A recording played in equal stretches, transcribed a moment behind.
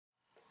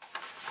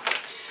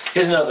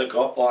Here's another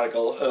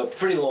article, a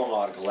pretty long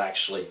article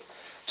actually,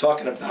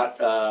 talking about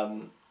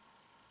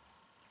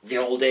the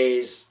old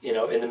days,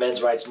 in the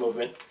men's rights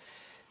movement,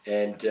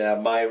 and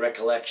my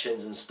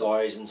recollections and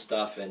stories and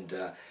stuff. And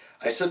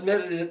I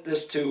submitted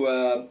this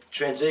to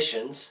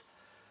Transitions,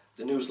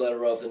 the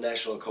newsletter of the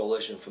National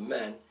Coalition for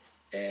Men,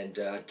 and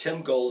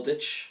Tim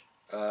Goldich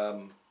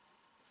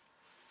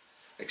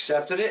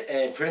accepted it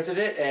and printed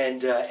it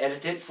and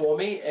edited it for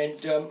me, and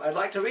I'd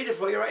like to read it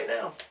for you right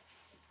now.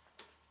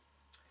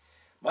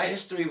 My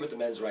history with the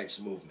men's rights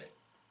movement.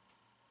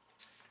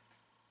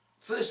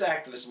 For this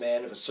activist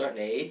man of a certain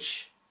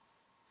age,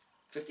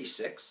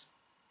 56,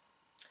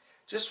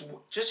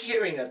 just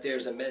hearing that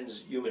there's a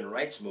men's human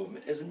rights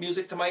movement is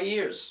music to my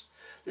ears.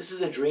 This is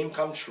a dream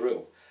come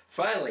true.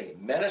 Finally,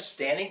 men are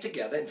standing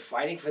together and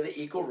fighting for the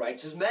equal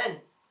rights as men.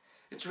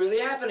 It's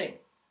really happening.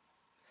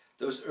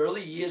 Those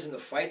early years in the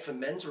fight for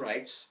men's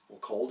rights were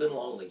cold and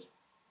lonely.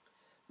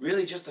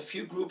 Really just a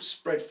few groups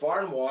spread far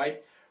and wide,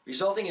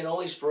 resulting in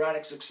only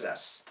sporadic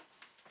success.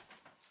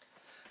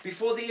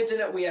 Before the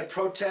internet, we had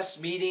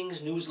protests,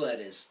 meetings,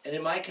 newsletters, and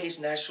in my case,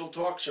 national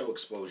talk show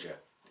exposure.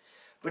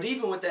 But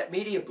even with that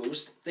media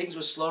boost, things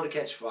were slow to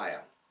catch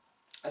fire.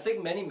 I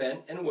think many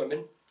men and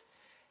women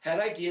had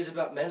ideas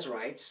about men's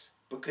rights,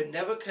 but could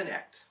never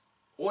connect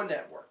or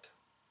network.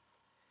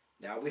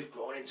 Now we've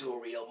grown into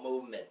a real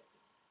movement.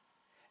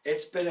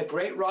 It's been a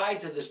great ride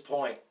to this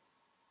point.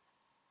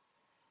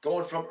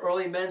 Going from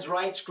early men's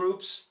rights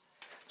groups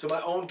to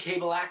my own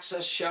cable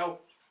access show,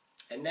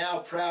 and now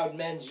proud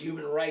men's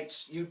human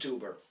rights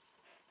YouTuber.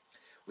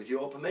 With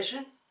your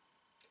permission,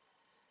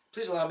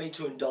 please allow me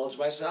to indulge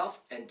myself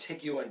and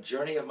take you on a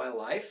journey of my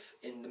life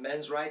in the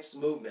men's rights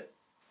movement.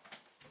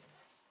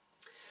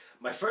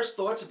 My first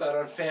thoughts about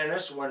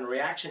unfairness were in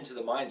reaction to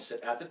the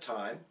mindset at the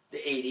time, the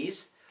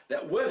 80s,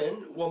 that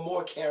women were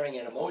more caring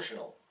and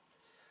emotional.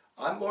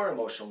 I'm more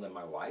emotional than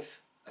my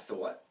wife, I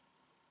thought,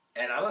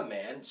 and I'm a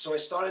man, so I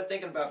started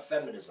thinking about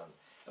feminism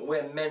and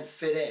where men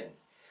fit in.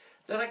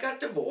 Then I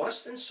got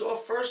divorced and saw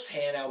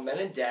firsthand how men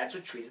and dads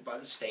were treated by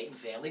the state and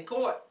family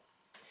court.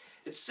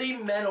 It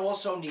seemed men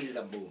also needed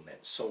a movement,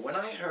 so when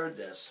I heard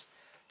this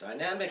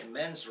dynamic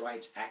men's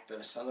rights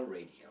activist on the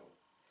radio,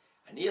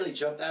 I nearly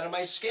jumped out of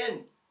my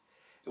skin.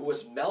 It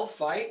was Mel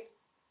Fight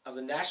of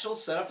the National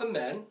Center for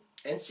Men,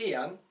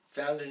 NCM,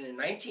 founded in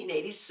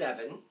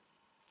 1987,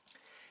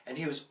 and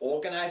he was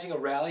organizing a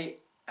rally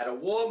at a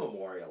war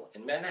memorial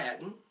in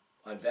Manhattan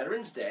on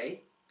Veterans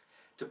Day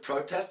to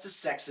protest the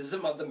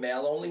sexism of the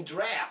male-only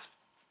draft.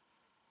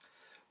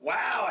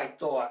 Wow, I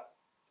thought,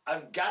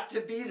 I've got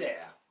to be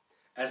there.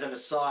 As an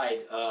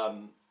aside,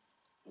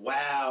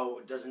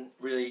 wow doesn't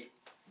really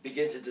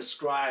begin to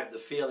describe the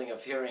feeling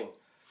of hearing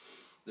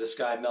this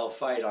guy Mel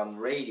Fight on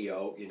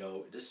radio.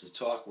 This is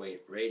talk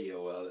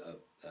radio,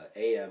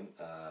 AM,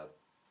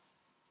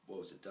 what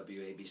was it,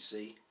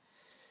 WABC?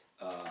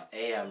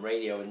 AM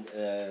radio in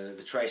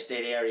the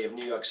tri-state area of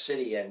New York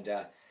City, and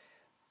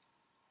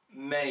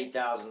many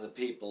thousands of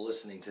people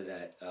listening to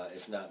that,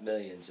 if not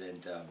millions.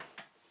 And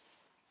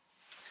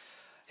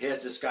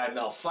here's this guy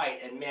Mel Fight,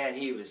 and man,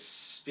 he was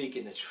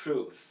speaking the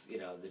truth,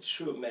 the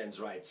true men's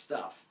rights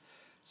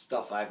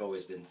stuff I've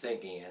always been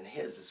thinking. And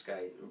here's this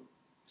guy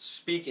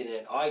speaking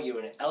and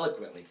arguing it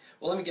eloquently.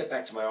 Well, let me get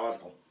back to my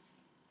article.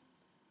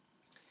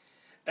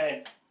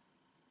 And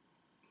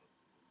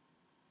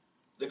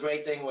the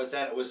great thing was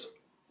that it was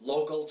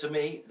local to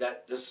me,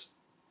 that this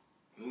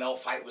Mel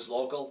Fight was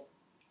local.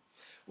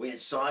 We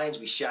had signs,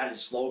 we shouted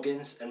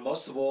slogans, and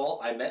most of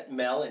all, I met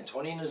Mel and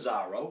Tony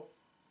Nazzaro,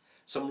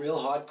 some real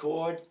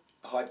hardcore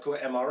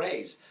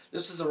MRAs.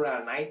 This is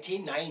around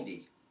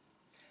 1990.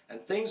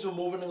 And things were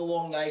moving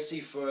along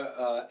nicely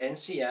for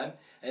NCM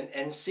and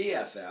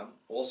NCFM,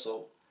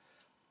 also.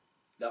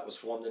 That was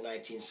formed in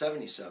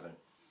 1977.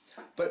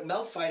 But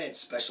Mel Fight had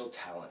special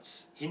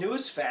talents. He knew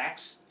his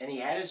facts, and he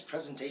had his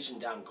presentation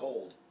down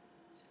cold.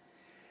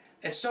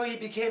 And so he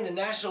became the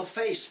national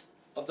face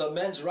of the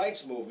men's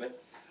rights movement,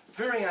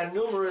 appearing on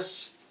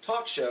numerous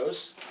talk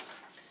shows,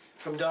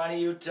 from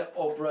Donahue to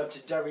Oprah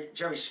to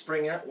Jerry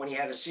Springer when he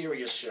had a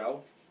serious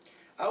show.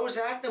 I was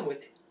active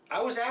with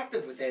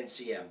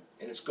NCM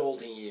in its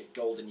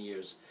golden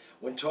years,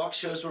 when talk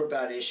shows were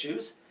about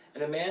issues,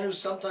 and a man who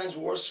sometimes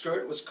wore a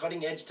skirt was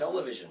cutting-edge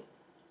television.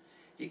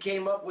 He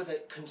came up with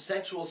a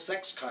consensual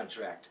sex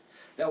contract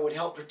that would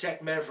help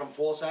protect men from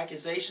false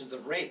accusations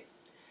of rape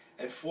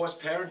and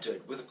forced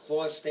parenthood, with a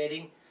clause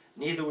stating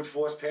neither would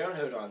force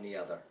parenthood on the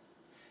other.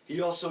 He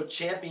also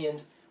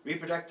championed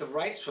reproductive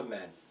rights for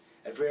men,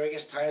 at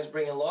various times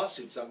bringing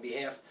lawsuits on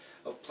behalf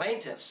of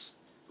plaintiffs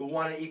who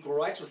wanted equal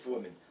rights with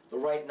women, the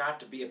right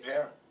not to be a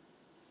parent.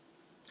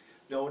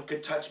 No one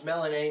could touch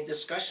Mel in any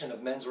discussion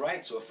of men's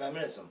rights or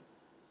feminism,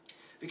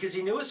 because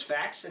he knew his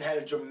facts and had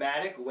a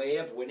dramatic way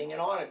of winning an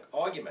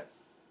argument.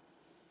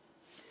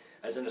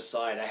 As an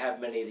aside, I have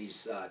many of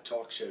these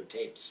talk show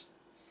tapes.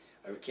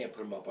 I can't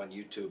put them up on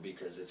YouTube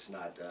because it's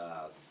not,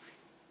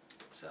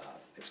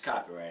 it's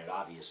copyrighted,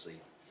 obviously.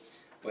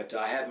 But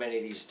I have many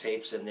of these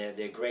tapes, and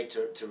they're great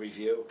to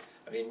review.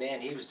 I mean,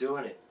 man, he was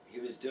doing it. He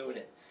was doing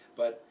it.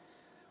 But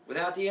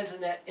Without the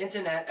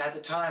internet at the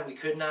time, we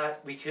could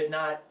not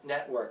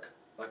network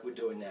like we're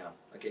doing now.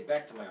 Okay,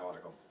 back to my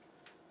article.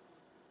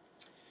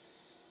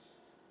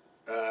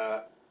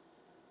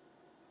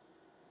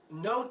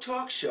 No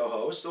talk show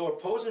host or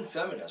opposing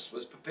feminist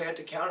was prepared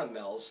to counter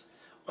Mel's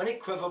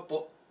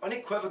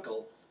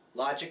unequivocal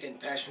logic and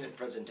passionate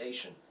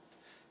presentation.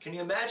 Can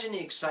you imagine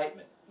the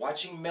excitement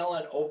watching Mel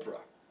on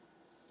Oprah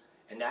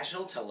and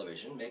national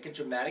television make a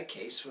dramatic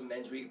case for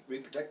men's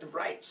reproductive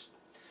rights?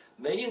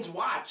 Millions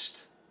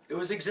watched. It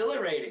was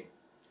exhilarating.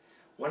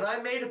 When I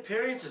made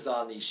appearances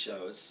on these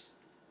shows,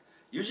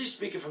 usually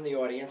speaking from the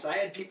audience, I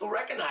had people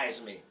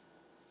recognize me.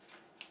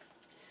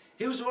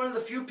 He was one of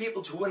the few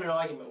people to win an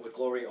argument with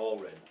Gloria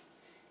Allred.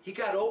 He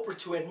got Oprah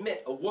to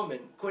admit a woman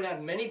could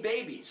have many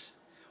babies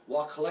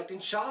while collecting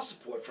child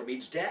support from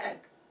each dad.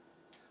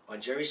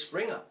 On Jerry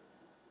Springer,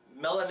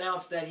 Mel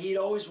announced that he'd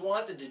always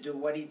wanted to do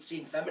what he'd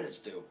seen feminists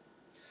do.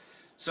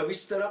 So he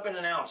stood up and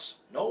announced,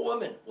 "No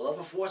woman will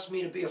ever force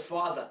me to be a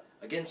father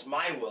against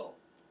my will."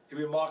 He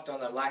remarked on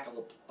the lack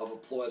of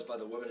applause by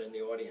the women in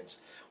the audience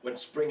when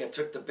Springer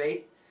took the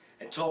bait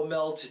and told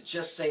Mel to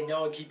just say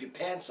no and keep your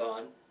pants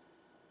on.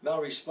 Mel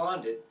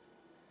responded,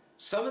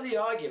 "Some of the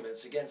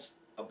arguments against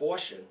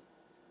abortion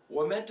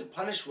were meant to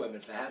punish women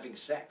for having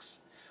sex.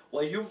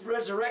 Well, you've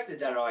resurrected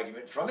that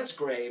argument from its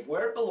grave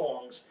where it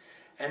belongs,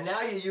 and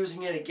now you're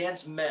using it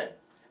against men,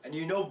 and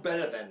you know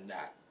better than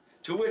that."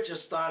 To which,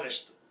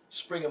 astonished,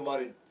 Springer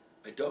muttered,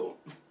 "I don't."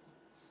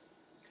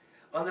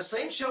 On the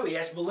same show, he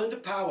asked Melinda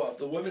Power of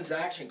the Women's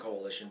Action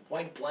Coalition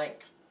point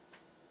blank,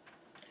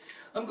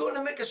 "I'm going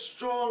to make a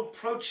strong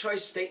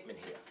pro-choice statement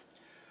here.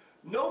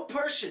 No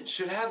person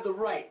should have the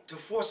right to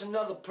force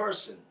another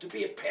person to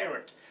be a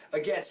parent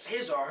against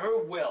his or her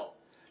will.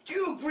 Do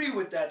you agree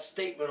with that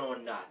statement or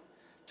not?"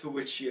 To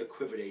which she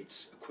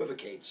equivocates,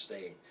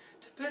 saying,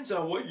 "Depends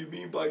on what you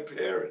mean by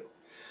parent,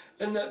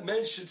 and that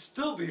men should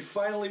still be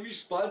financially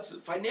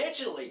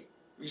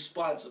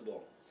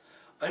responsible."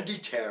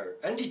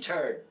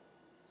 Undeterred,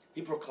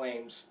 he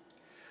proclaims,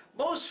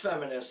 "Most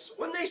feminists,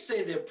 when they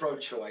say they're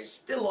pro-choice,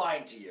 they're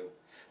lying to you.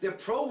 They're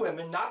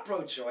pro-women, not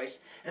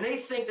pro-choice, and they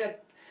think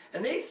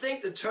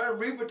the term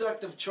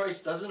reproductive choice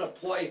doesn't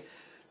apply."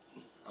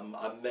 I'm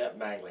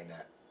mangling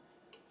that.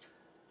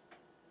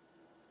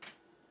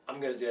 I'm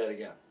going to do that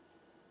again.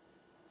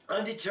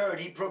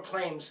 Undeterred, he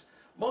proclaims,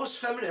 "Most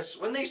feminists,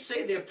 when they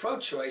say they're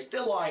pro-choice,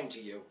 they're lying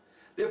to you.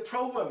 They're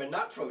pro-women,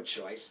 not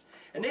pro-choice,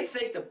 and they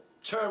think the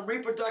term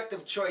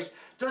reproductive choice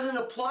doesn't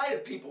apply to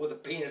people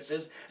with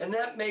penises, and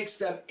that makes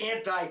them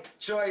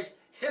anti-choice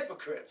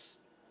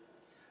hypocrites."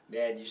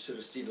 Man, you should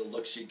have seen the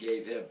look she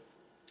gave him.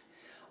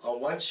 On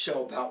one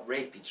show about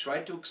rape, he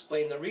tried to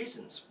explain the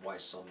reasons why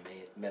some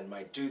men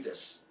might do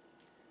this,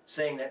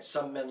 saying that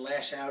some men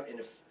lash out in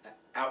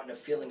a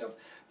feeling of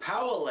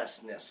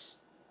powerlessness.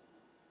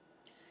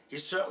 He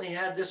certainly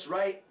had this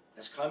right,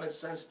 as common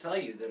sense tell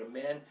you that a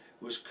man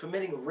who is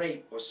committing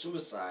rape or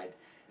suicide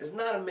is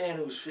not a man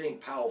who is feeling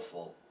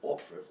powerful or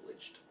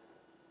privileged.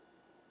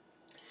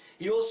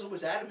 He also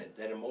was adamant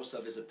that in most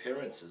of his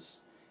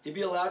appearances, he'd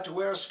be allowed to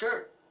wear a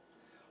skirt,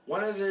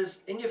 one of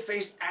his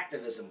in-your-face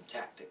activism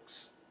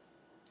tactics.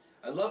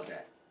 I love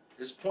that.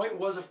 His point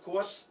was, of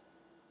course,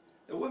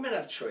 that women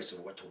have choice of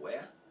what to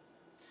wear.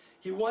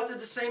 He wanted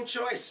the same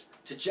choice.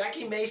 To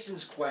Jackie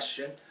Mason's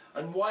question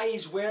on why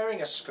he's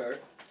wearing a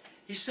skirt,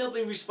 he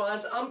simply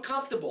responds, "I'm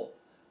comfortable,"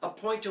 a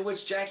point to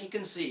which Jackie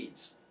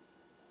concedes.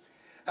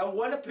 At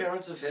one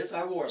appearance of his,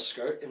 I wore a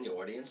skirt in the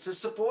audience to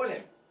support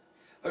him,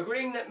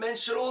 agreeing that men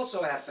should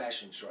also have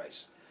fashion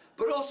choice,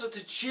 but also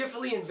to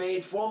cheerfully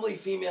invade formerly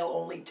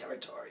female-only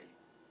territory.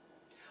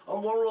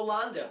 On one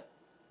Rolanda,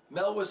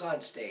 Mel was on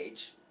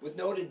stage with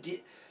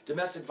noted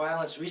domestic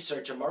violence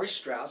researcher Murray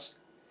Strauss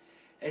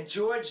and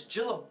George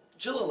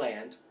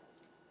Gilliland,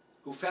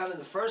 who founded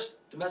the first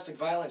domestic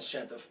violence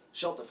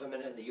shelter for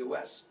men in the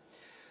U.S.,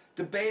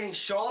 debating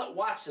Charlotte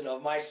Watson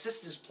of My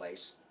Sister's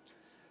Place.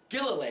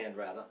 Gilliland,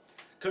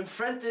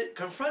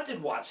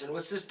 confronted Watson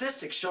with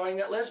statistics showing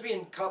that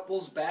lesbian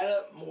couples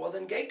batter more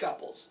than gay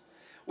couples,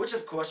 which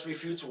of course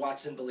refutes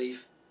Watson's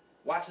belief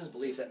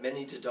that men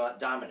need to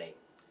dominate,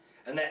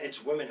 and that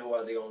it's women who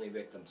are the only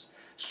victims.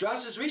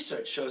 Strauss's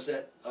research shows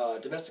that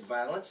domestic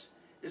violence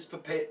is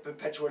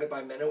perpetuated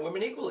by men and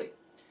women equally.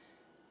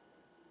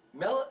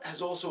 Mel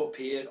has also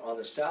appeared on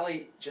the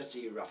Sally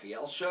Jessy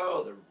Raphael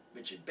Show, the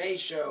Richard Bay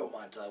Show,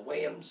 Montel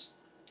Williams,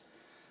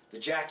 the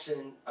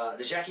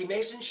Jackie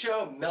Mason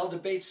Show. Mel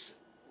debates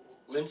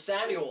Lynn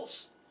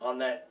Samuels on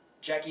that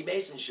Jackie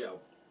Mason Show.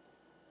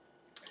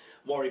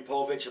 Maury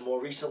Povich, and more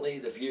recently,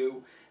 The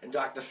View and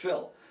Dr.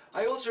 Phil.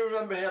 I also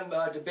remember him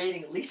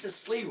debating Lisa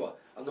Sliwa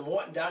on the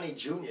Morton Downey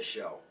Jr.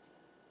 Show.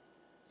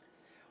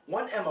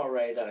 One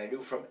MRA that I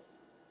knew from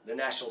the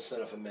National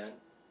Center for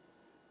Men,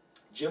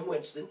 Jim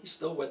Winston, he's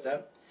still with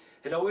them,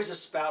 had always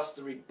espoused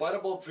the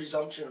rebuttable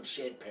presumption of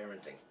shared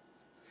parenting.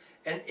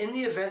 And in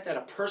the event that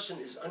a person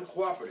is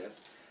uncooperative,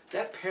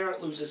 that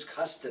parent loses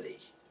custody.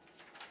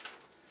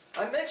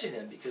 I mention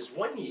him because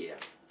one year,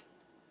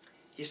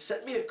 he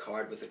sent me a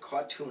card with a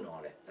cartoon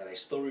on it that I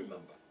still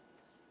remember.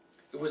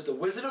 It was The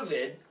Wizard of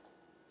Id,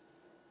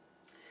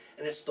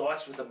 and it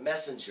starts with a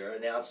messenger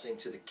announcing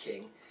to the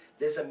king,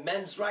 "There's a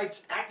men's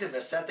rights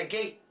activist at the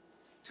gate."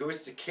 To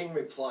which the king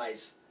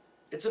replies,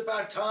 "It's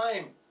about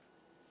time."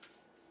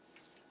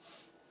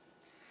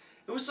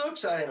 It was so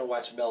exciting to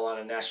watch Mel on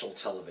a national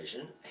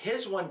television.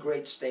 Here's one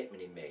great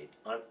statement he made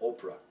on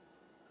Oprah.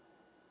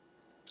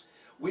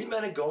 "We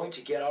men are going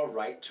to get our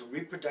right to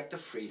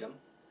reproductive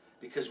freedom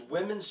because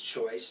women's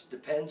choice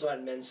depends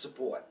on men's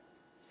support.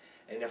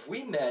 And if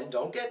we men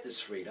don't get this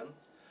freedom,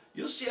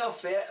 you'll see how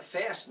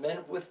fast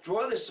men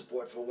withdraw their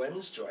support for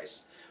women's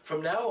choice.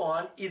 From now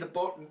on, either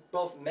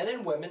both men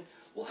and women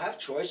will have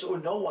choice or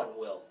no one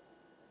will."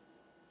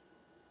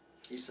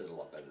 He says a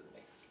lot better than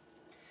me.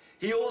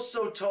 He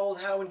also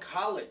told how in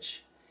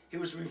college he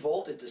was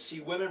revolted to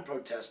see women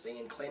protesting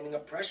and claiming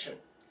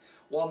oppression,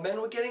 while men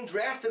were getting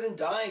drafted and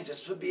dying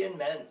just for being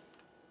men.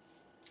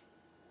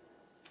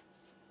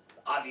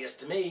 Obvious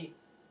to me.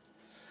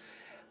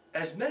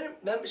 As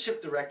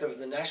membership director of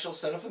the National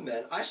Center for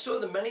Men, I saw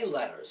the many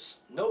letters,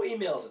 no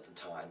emails at the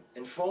time,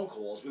 and phone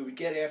calls we would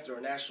get after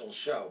a national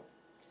show.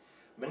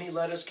 Many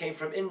letters came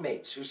from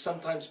inmates who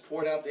sometimes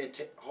poured out their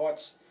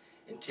hearts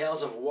in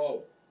tales of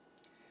woe.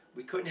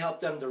 We couldn't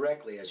help them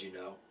directly, as you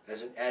know,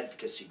 as an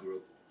advocacy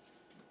group.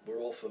 We're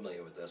all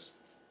familiar with this.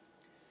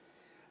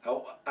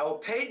 Our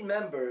paid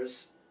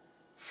members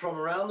from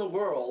around the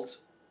world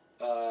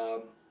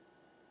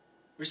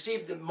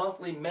received the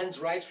monthly Men's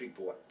Rights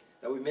Report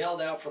that we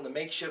mailed out from the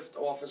makeshift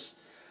office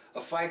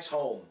of Fight's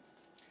home.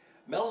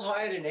 Mel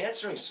hired an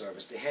answering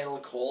service to handle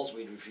the calls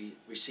we'd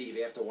receive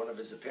after one of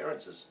his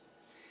appearances.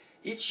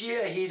 Each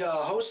year he'd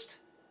host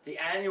the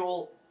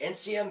annual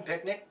NCM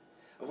picnic,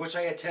 of which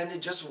I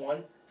attended just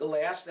one, the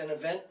last, an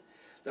event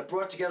that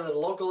brought together the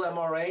local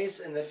MRAs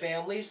and their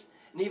families,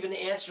 and even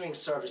the answering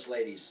service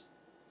ladies.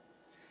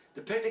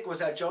 The picnic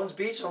was at Jones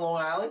Beach on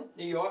Long Island,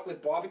 New York,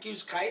 with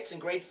barbecues, kites,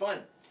 and great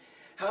fun.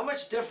 How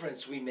much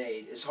difference we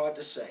made is hard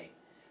to say.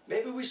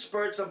 Maybe we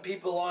spurred some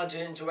people on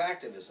into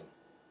activism.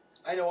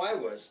 I know I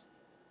was.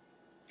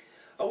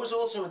 I was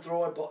also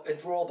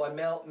enthralled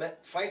by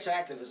Fight's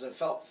activism and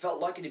felt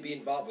lucky to be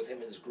involved with him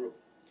and his group.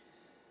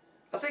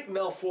 I think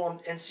Mel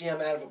formed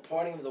NCM out of a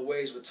parting of the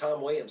ways with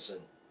Tom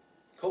Williamson,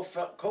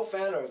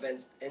 co-founder of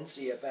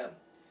NCFM,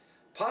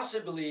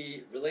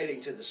 possibly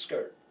relating to the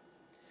skirt.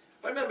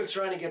 I remember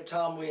trying to get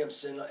Tom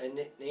Williamson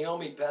and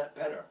Naomi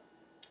Penner,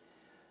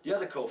 the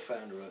other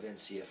co-founder of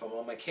NCFM,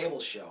 on my cable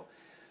show.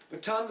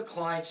 But Tom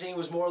declined, saying he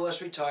was more or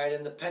less retired,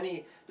 and the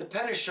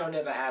Penner show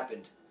never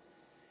happened.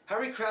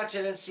 Harry Crouch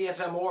at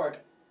NCFM.org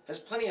has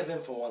plenty of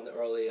info on the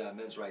early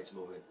men's rights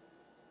movement.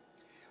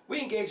 We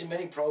engaged in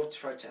many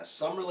protests,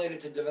 some related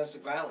to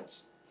domestic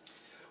violence.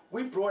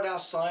 We brought our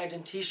signs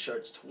and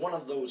t-shirts to one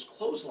of those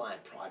clothesline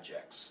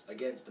projects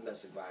against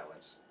domestic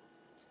violence.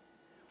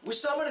 We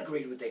somewhat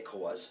agreed with their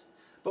cause,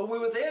 but we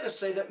were there to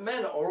say that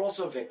men are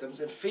also victims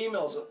and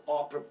females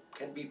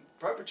can be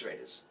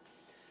perpetrators.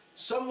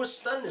 Some were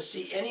stunned to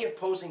see any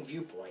opposing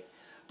viewpoint,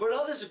 but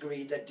others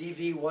agreed that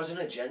DV was an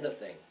agenda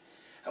thing.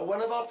 At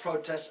one of our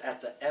protests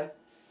at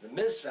the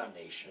Ms.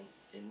 Foundation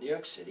in New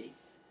York City,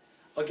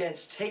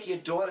 against Take Your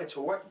Daughter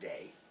to Work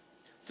Day,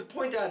 to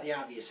point out the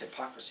obvious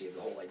hypocrisy of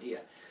the whole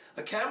idea,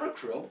 a camera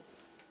crew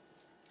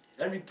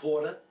and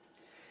reporter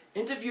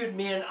interviewed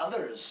me and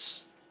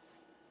others.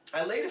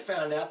 I later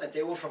found out that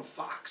they were from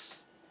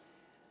Fox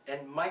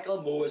and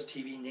Michael Moore's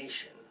TV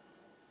Nation.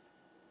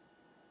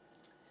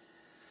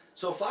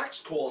 So Fox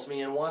calls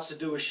me and wants to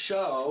do a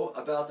show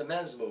about the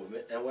men's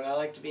movement and would I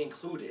like to be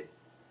included.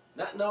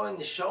 Not knowing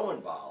the show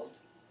involved,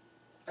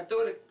 I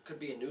thought it could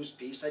be a news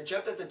piece. I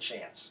jumped at the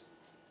chance.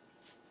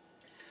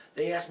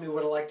 They asked me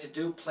what I'd like to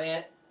do,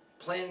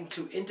 planning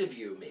to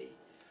interview me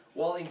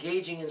while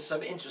engaging in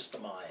some interest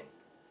of mine.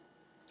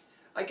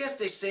 I guess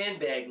they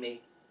sandbagged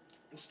me.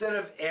 Instead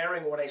of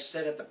airing what I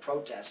said at the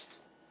protest,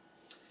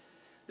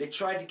 they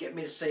tried to get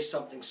me to say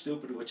something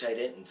stupid, which I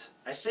didn't.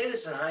 I say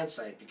this in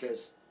hindsight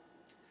because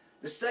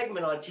the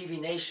segment on TV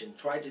Nation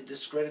tried to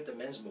discredit the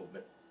men's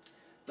movement,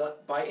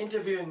 but by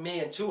interviewing me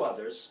and two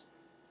others,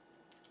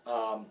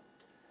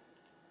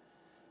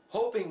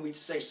 hoping we'd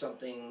say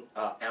something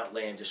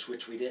outlandish,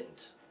 which we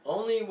didn't.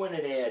 Only when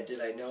it aired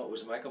did I know it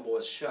was Michael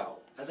Moore's show,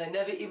 as I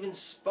never even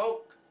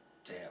spoke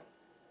to him.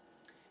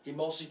 He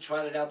mostly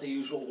trotted out the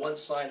usual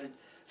one-sided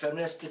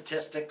feminist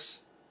statistics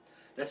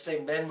that say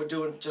men were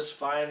doing just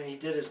fine, and he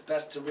did his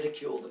best to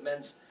ridicule the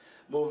men's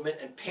movement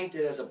and paint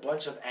it as a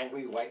bunch of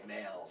angry white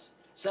males.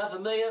 Sound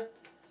familiar?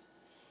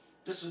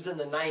 This was in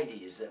the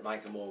 90s that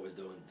Michael Moore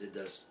did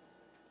this.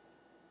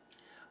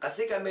 I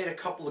think I made a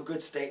couple of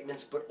good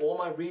statements, but all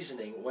my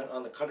reasoning went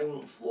on the cutting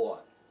room floor.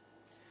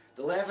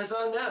 The laugh is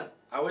on them.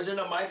 I was in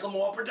a Michael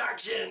Moore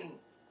production.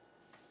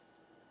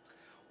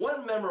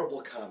 One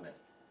memorable comment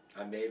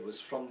I made was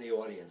from the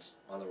audience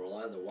on the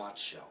Rolando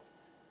Watts show.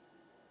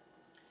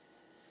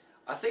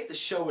 I think the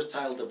show was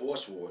titled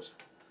Divorce Wars.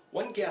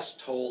 One guest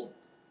told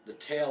the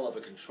tale of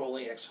a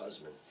controlling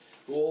ex-husband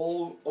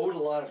who owed a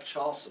lot of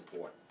child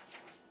support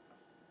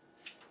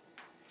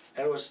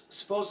and was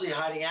supposedly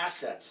hiding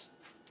assets.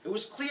 It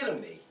was clear to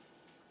me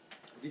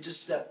if you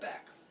just step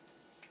back.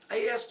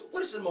 I asked,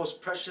 what is the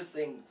most precious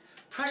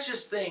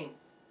thing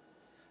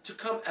to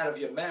come out of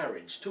your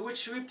marriage? To which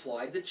she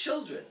replied, the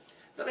children.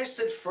 Then I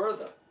said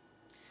further,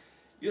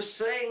 you're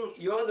saying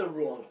you're the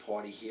wrong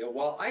party here,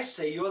 while I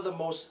say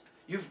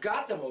you've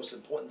got the most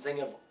important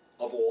thing of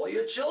all,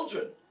 your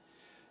children.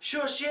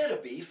 Sure, share the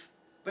beef,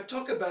 but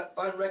talk about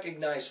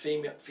unrecognized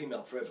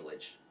female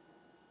privilege.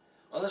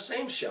 On the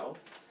same show,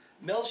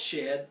 Mel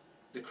shared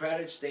the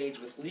crowded stage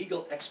with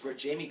legal expert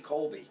Jamie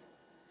Colby,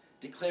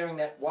 declaring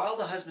that while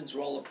the husband's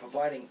role of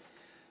providing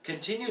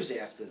continues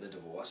after the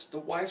divorce, the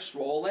wife's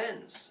role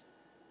ends.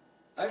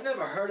 I've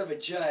never heard of a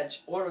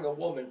judge ordering a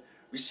woman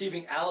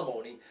receiving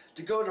alimony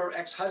to go to her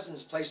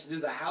ex-husband's place to do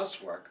the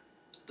housework.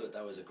 I thought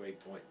that was a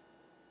great point.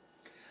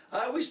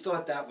 I always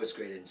thought that was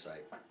great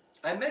insight.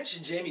 I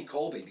mentioned Jamie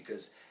Colby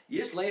because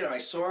years later I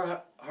saw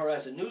her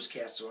as a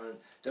newscaster on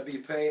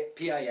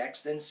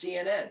WPIX, then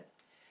CNN.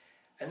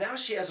 And now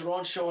she has her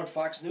own show on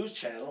Fox News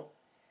Channel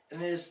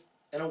and is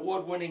an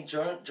award-winning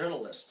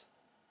journalist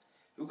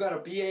who got a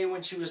BA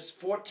when she was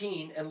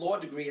 14 and law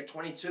degree at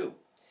 22.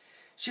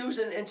 She was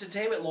an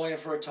entertainment lawyer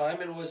for a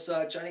time and was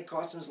Johnny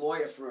Carson's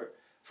lawyer for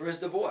his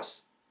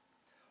divorce.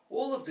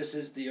 All of this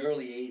is the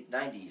early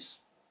 90s.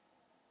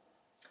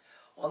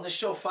 On the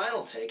show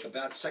Final Take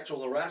about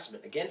sexual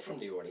harassment, again from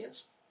the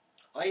audience,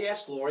 I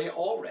asked Gloria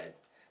Allred.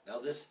 Now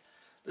this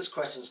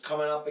question's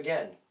coming up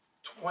again,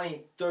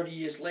 20, 30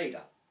 years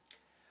later.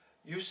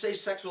 You say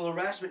sexual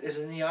harassment is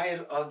in the eye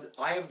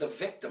of the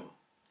victim.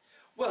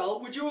 Well,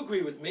 would you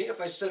agree with me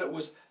if I said it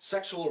was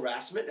sexual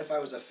harassment if I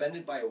was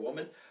offended by a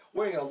woman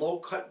wearing a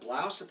low-cut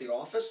blouse at the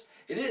office?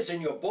 It is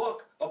in your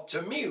book, up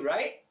to me,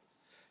 right?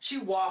 She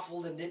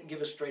waffled and didn't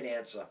give a straight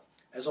answer,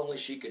 as only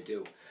she could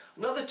do.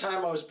 Another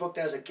time I was booked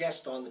as a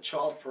guest on the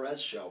Charles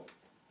Perez show,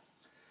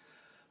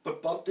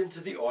 but bumped into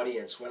the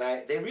audience when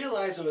they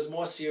realized it was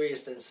more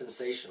serious than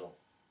sensational.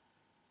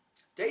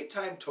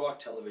 Daytime talk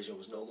television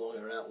was no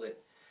longer an outlet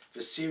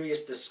for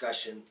serious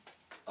discussion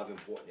of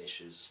important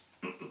issues.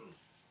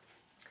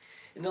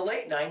 In the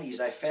late 90s,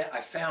 I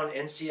found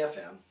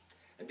NCFM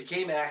and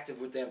became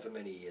active with them for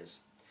many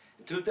years.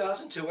 In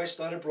 2002, I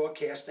started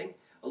broadcasting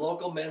a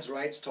local men's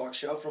rights talk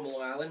show from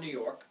Long Island, New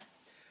York,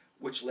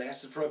 which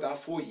lasted for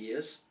about 4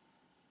 years.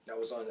 That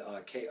was on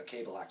a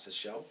cable access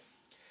show.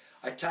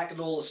 I tackled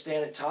all the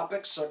standard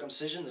topics: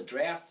 circumcision, the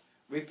draft,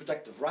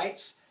 reproductive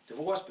rights,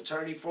 divorce,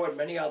 paternity fraud, and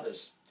many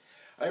others.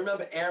 I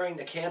remember airing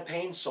the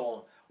campaign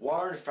song,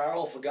 Warren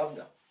Farrell for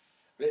Governor,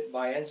 written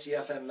by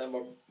NCFM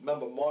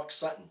member Mark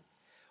Sutton,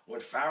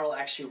 when Farrell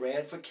actually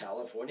ran for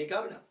California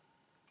governor.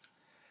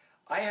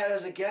 I had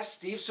as a guest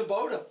Steve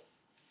Sabota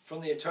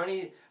from the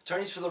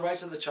Attorneys for the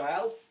Rights of the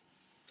Child,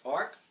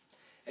 ARC,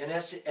 and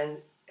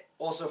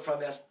also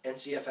from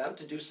NCFM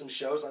to do some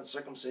shows on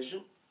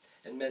circumcision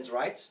and men's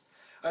rights.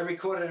 I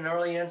recorded an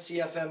early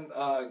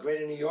NCFM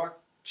Greater New York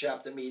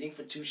chapter meeting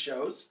for 2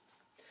 shows.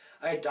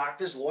 I had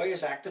doctors,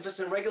 lawyers, activists,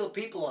 and regular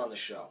people on the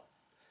show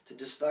to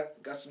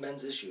discuss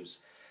men's issues,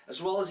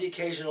 as well as the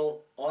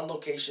occasional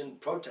on-location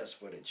protest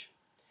footage.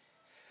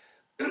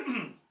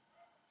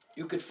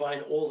 You could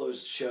find all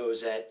those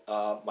shows at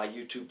my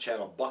YouTube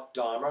channel, Buck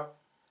Dharma,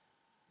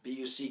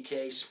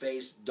 B-U-C-K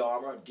space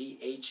Dharma,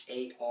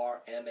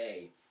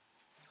 D-H-A-R-M-A.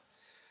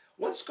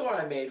 One score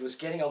I made was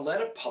getting a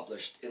letter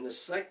published in the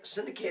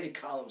syndicated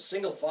column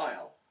Single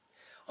File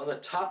on the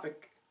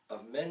topic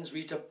of men's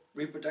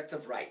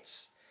reproductive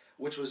rights,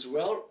 which was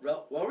well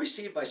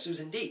received by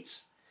Susan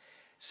Dietz,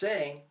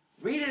 saying,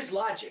 read his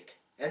logic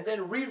and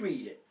then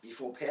reread it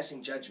before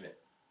passing judgment.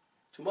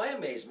 To my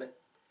amazement,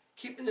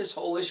 keeping this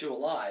whole issue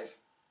alive,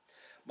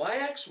 my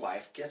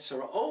ex-wife gets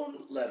her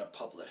own letter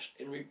published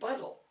in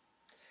rebuttal,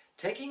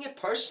 taking it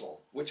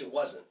personal, which it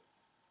wasn't.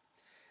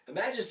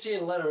 Imagine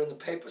seeing a letter in the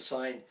paper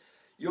signed,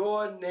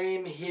 your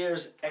name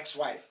here's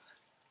ex-wife.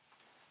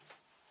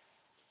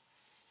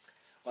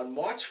 On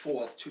March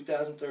 4th,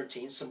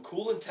 2013, some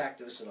cool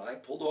activists and I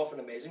pulled off an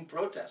amazing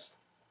protest.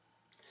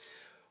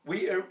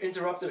 We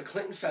interrupted a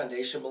Clinton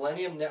Foundation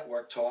Millennium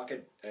Network talk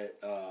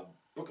at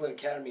Brooklyn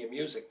Academy of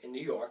Music in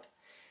New York,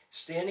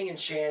 standing and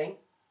chanting,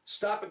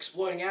 "Stop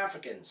exploiting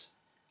Africans,"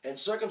 and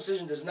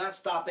 "Circumcision does not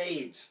stop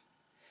AIDS,"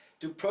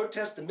 to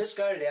protest the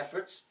misguided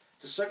efforts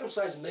to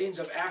circumcise millions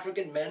of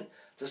African men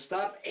to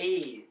stop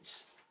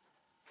AIDS.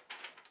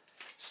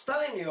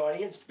 Stunning the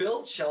audience,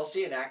 Bill,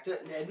 Chelsea, and actor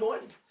Ed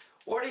Norton.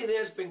 Already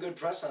there's been good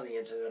press on the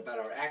internet about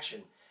our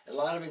action and a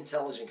lot of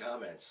intelligent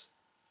comments.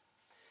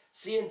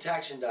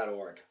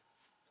 seeintaction.org.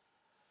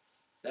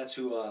 That's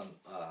who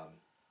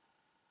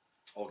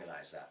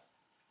organized that.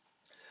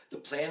 The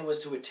plan was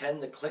to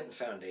attend the Clinton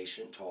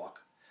Foundation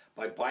talk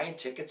by buying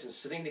tickets and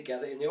sitting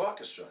together in the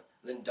orchestra,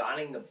 then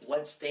donning the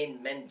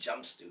blood-stained men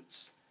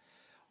jumpsuits,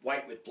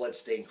 white with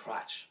blood-stained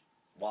crotch,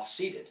 while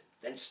seated,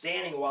 then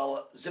standing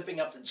while zipping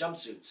up the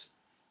jumpsuits.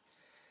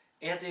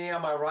 Anthony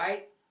on my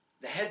right,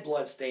 the head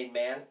blood-stained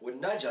man, would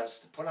nudge us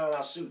to put on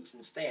our suits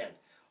and stand,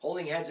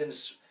 holding hands in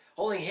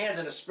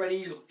a spread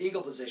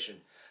eagle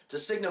position to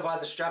signify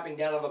the strapping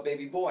down of a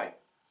baby boy,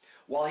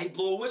 while he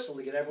blew a whistle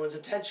to get everyone's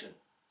attention,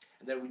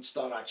 and then we'd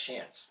start our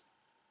chants.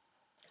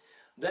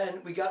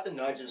 Then we got the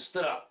nudge and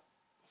stood up,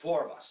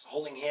 4 of us,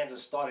 holding hands and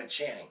started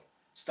chanting,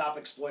 "Stop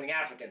exploiting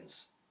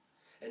Africans."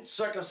 And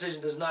circumcision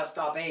does not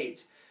stop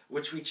AIDS,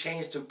 which we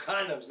changed to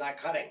condoms, not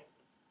cutting.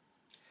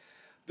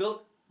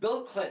 Bill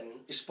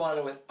Clinton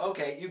responded with,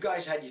 "Okay, you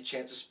guys had your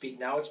chance to speak,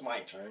 now it's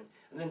my turn,"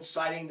 and then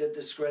citing the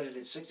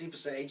discredited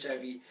 60%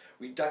 HIV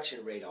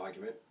reduction rate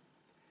argument.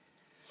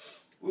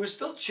 We were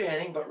still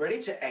chanting but ready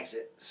to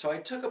exit, so I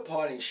took a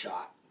parting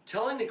shot,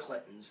 telling the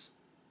Clintons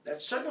that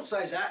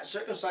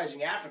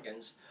circumcising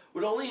Africans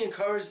would only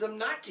encourage them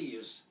not to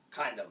use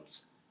condoms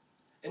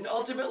and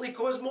ultimately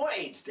cause more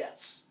AIDS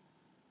deaths.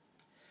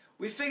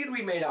 We figured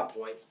we made our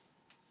point.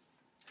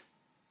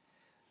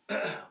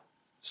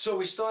 So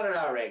we started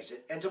our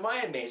exit, and to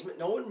my amazement,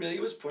 no one really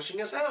was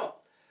pushing us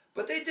out.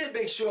 But they did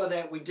make sure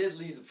that we did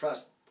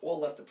all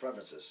left the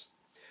premises.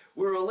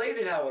 We were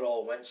elated how it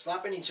all went,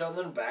 slapping each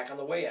other in the back on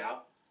the way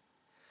out.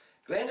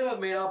 Glad to have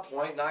made our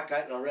point, not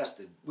gotten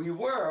arrested. We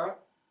were,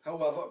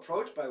 however,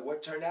 approached by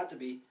what turned out to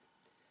be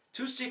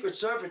 2 Secret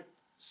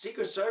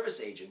Service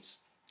agents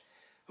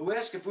who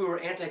asked if we were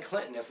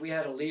anti-Clinton if we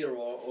had a leader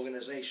or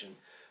organization,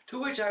 to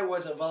which I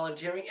wasn't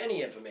volunteering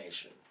any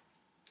information.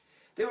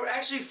 They were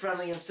actually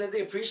friendly and said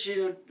they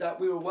appreciated that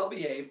we were well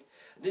behaved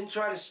and didn't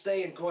try to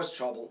stay and cause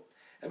trouble,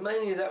 and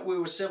mainly that we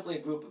were simply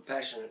a group of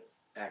passionate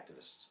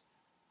activists.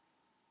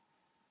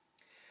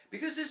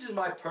 Because this is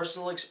my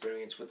personal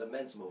experience with the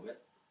men's movement,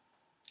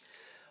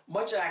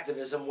 much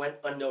activism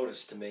went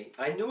unnoticed to me.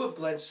 I knew of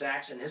Glenn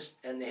Sachs and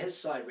the His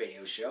Side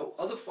radio show,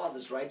 other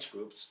fathers' rights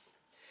groups,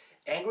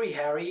 Angry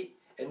Harry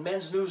and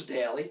Men's News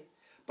Daily,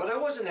 but I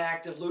wasn't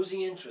active,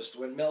 losing interest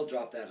when Mel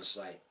dropped out of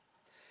sight.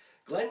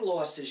 Glenn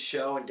lost his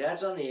show and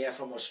Dad's on the Air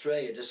from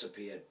Australia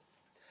disappeared.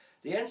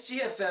 The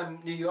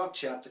NCFM New York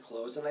chapter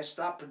closed and I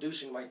stopped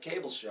producing my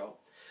cable show.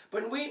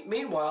 But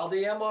meanwhile,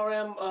 the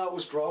MRM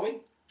was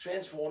growing,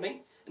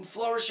 transforming, and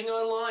flourishing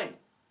online.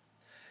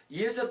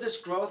 Years of this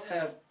growth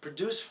have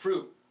produced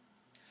fruit.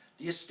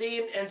 The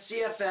esteemed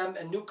NCFM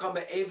and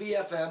newcomer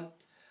AVFM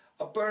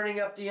are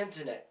burning up the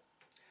internet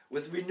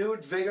with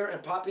renewed vigor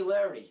and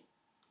popularity.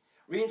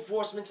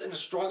 Reinforcements in a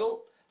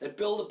struggle that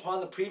build upon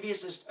the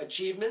previous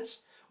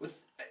achievements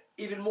with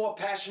even more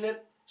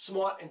passionate,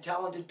 smart, and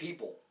talented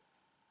people.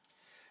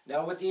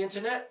 Now with the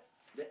internet,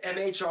 the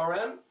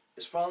MHRM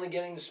is finally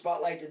getting the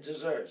spotlight it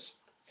deserves.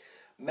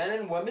 Men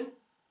and women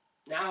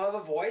now have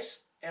a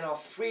voice and are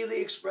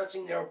freely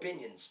expressing their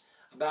opinions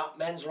about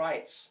men's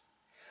rights.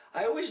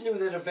 I always knew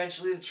that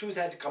eventually the truth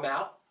had to come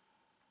out.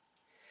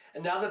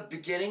 And now the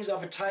beginnings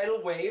of a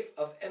tidal wave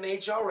of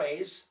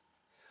MHRAs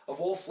of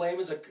all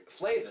flavors are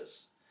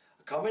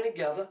coming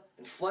together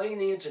and flooding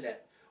the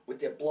internet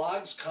with their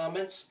blogs,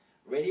 comments,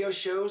 radio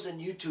shows,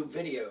 and YouTube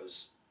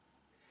videos.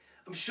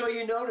 I'm sure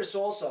you notice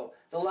also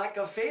the lack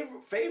of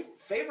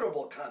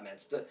favorable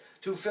comments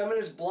to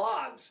feminist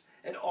blogs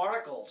and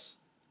articles.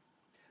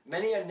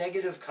 Many are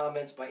negative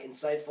comments by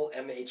insightful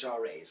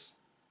MHRAs.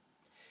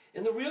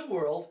 In the real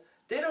world,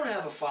 they don't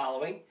have a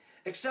following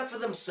except for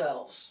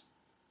themselves.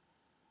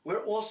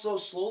 We're also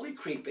slowly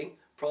creeping,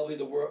 probably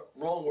the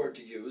wrong word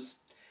to use,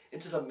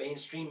 into the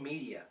mainstream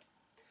media.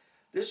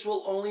 This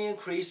will only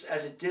increase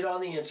as it did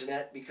on the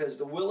internet because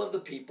the will of the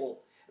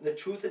people and the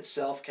truth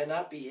itself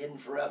cannot be hidden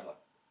forever.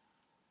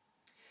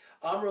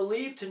 I'm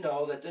relieved to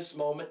know that this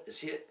movement is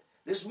here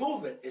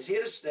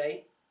to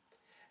stay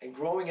and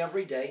growing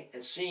every day,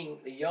 and seeing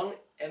the young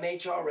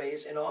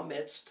MHRAs in our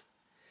midst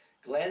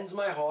gladdens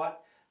my heart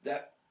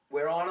that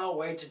we're on our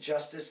way to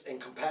justice and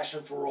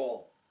compassion for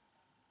all.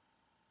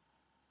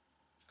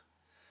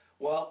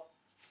 Well,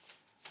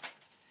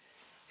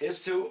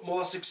 here's to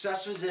more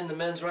successes in the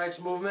men's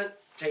rights movement.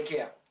 Take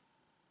care.